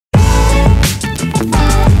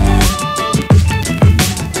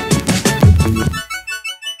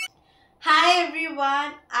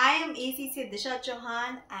ACCA Disha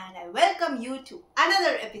Chauhan and I welcome you to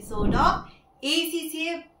another episode of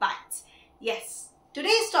ACCA Bites. Yes,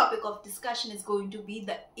 today's topic of discussion is going to be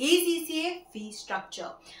the ACCA fee structure.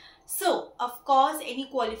 So, of course, any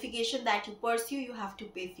qualification that you pursue, you have to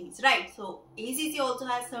pay fees, right? So, ACCA also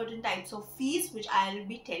has certain types of fees which I will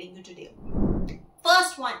be telling you today.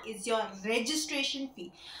 First one is your registration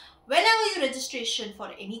fee. Whenever you registration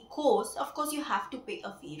for any course, of course, you have to pay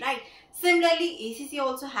a fee, right? Similarly, ACCA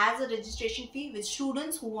also has a registration fee which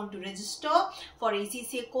students who want to register for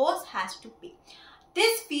ACCA course has to pay.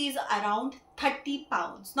 This fee is around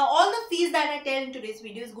 £30. Now, all the fees that I tell in today's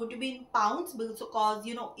video is going to be in pounds because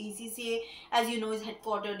ACCA, as you know, is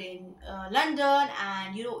headquartered in London,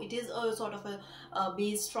 and it is a sort of a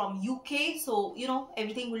based from UK. So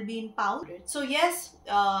everything will be in pounds. So yes,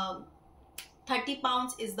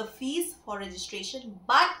 £30 is the fees for registration,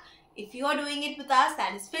 but if you are doing it with us,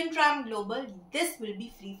 that is FinTram Global, this will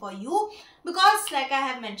be free for you because, like I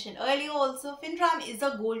have mentioned earlier also, FinTram is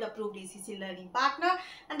a gold approved ACCA learning partner,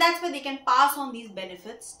 and that's where they can pass on these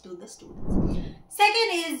benefits to the students.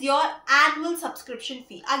 Second is your annual subscription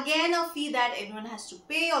fee. Again, a fee that everyone has to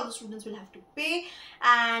pay, all the students will have to pay,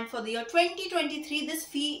 and for the year 2023, this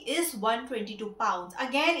fee is £122.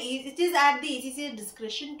 Again, it is at the ACCA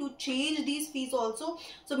discretion to change these fees also.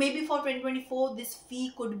 So maybe for 2024, this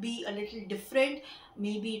fee could be a little different.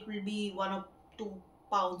 Maybe it will be £1 or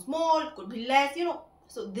 £2 more, it could be less,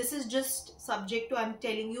 So this is just subject to, I'm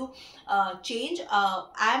telling you, change. I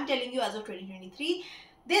am telling you as of 2023.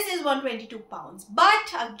 This is £122.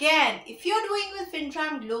 But again, if you're doing with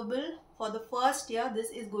FinTram Global for the first year,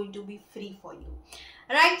 this is going to be free for you,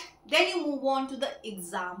 right? Then you move on to the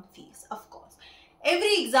exam fees. Of course,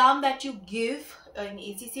 every exam that you give in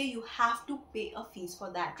ACCA, you have to pay a fees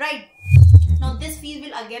for that, right? Now, this fee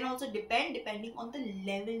will again also depending on the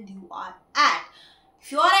level you are at.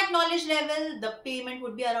 If you are at knowledge level, the payment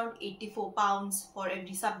would be around £84 for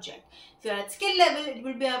every subject. If you are at skill level, it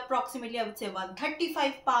will be approximately, I would say,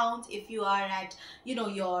 £135. If you are at,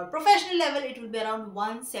 your professional level, it will be around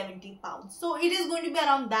 £170. So it is going to be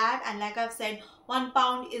around that. And like I've said,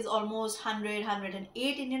 £1 is almost 108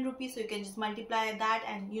 Indian rupees. So you can just multiply that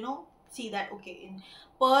and, see that, okay, in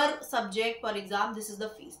per subject, per exam, this is the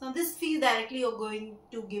fees. Now, this fees directly you're going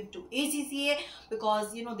to give to ACCA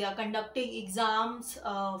because, they are conducting exams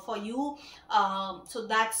for you. So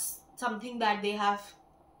that's something that they have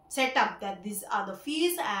set up, that these are the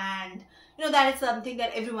fees, and that is something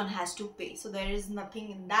that everyone has to pay. So there is nothing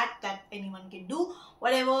in that anyone can do.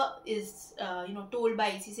 Whatever is told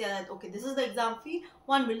by ACCA that okay, this is the exam fee,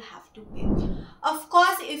 one will have to pay. Of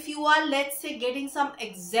course, if you are, let's say, getting some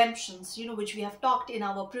exemptions, which we have talked in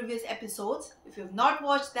our previous episodes, if you have not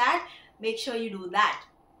watched that, make sure you do that.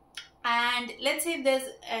 And let's say if there's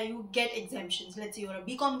you get exemptions. Let's say you're a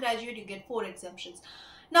BCom graduate, you get 4 exemptions.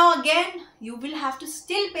 Now again, you will have to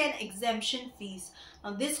still pay an exemption fees.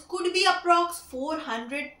 Now this could be approx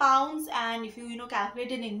 £400, and if you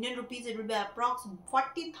calculate in Indian rupees, it will be approx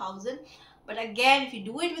 40,000. But again, if you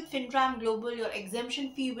do it with FinTram Global, your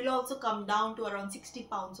exemption fee will also come down to around £60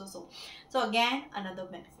 or so. So again, another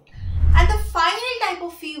benefit. And the final type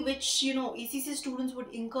of fee which ACCA students would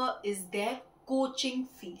incur is their coaching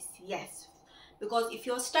fees. Yes. Because if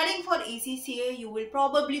you're studying for ACCA, you will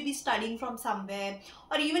probably be studying from somewhere,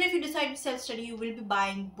 or even if you decide to self-study, you will be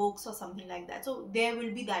buying books or something like that. So there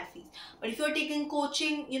will be that fees. But if you're taking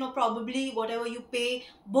coaching, probably whatever you pay,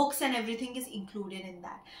 books and everything is included in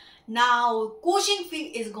that. Now, coaching fee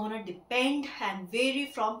is gonna depend and vary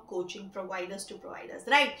from coaching providers to providers,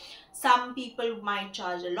 right? Some people might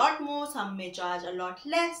charge a lot more, some may charge a lot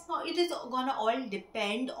less. Now, it is gonna all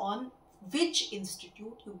depend on which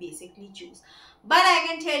institute you basically choose. But I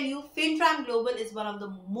can tell you, FinTram Global is one of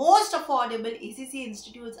the most affordable ACCA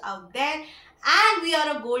institutes out there, and we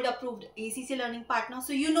are a gold approved ACCA learning partner,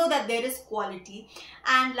 so you know that there is quality.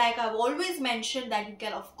 And like I've always mentioned, that you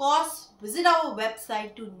can of course visit our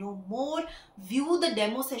website to know more, view the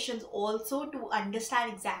demo sessions also to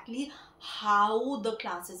understand exactly how the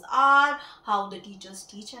classes are, how the teachers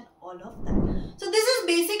teach, and all of that. So this is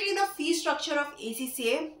basically the fee structure of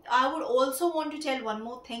ACCA. I would also want to tell one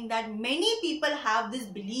more thing, that many people have this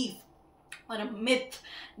belief or a myth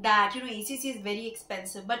that ACCA is very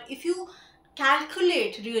expensive. But if you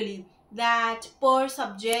calculate really that per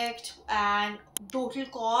subject and total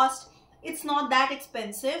cost, it's not that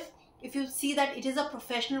expensive. if you see that it is a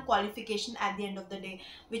professional qualification at the end of the day,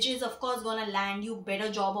 which is of course gonna land you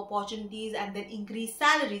better job opportunities and then increase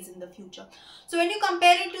salaries in the future. So when you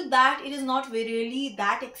compare it to that, it is not really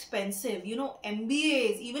that expensive. You know,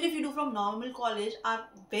 MBAs, even if you do from normal college, are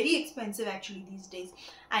very expensive actually these days.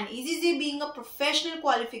 And ACCA being a professional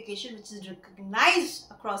qualification which is recognized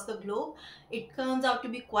across the globe, it turns out to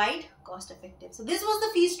be quite cost effective. So this was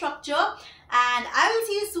the fee structure, and I will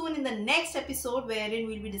see you soon in the next episode wherein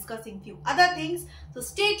we'll be discussing few other things. So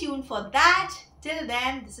stay tuned for that. Till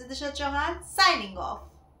then, this is Disha Chauhan signing off.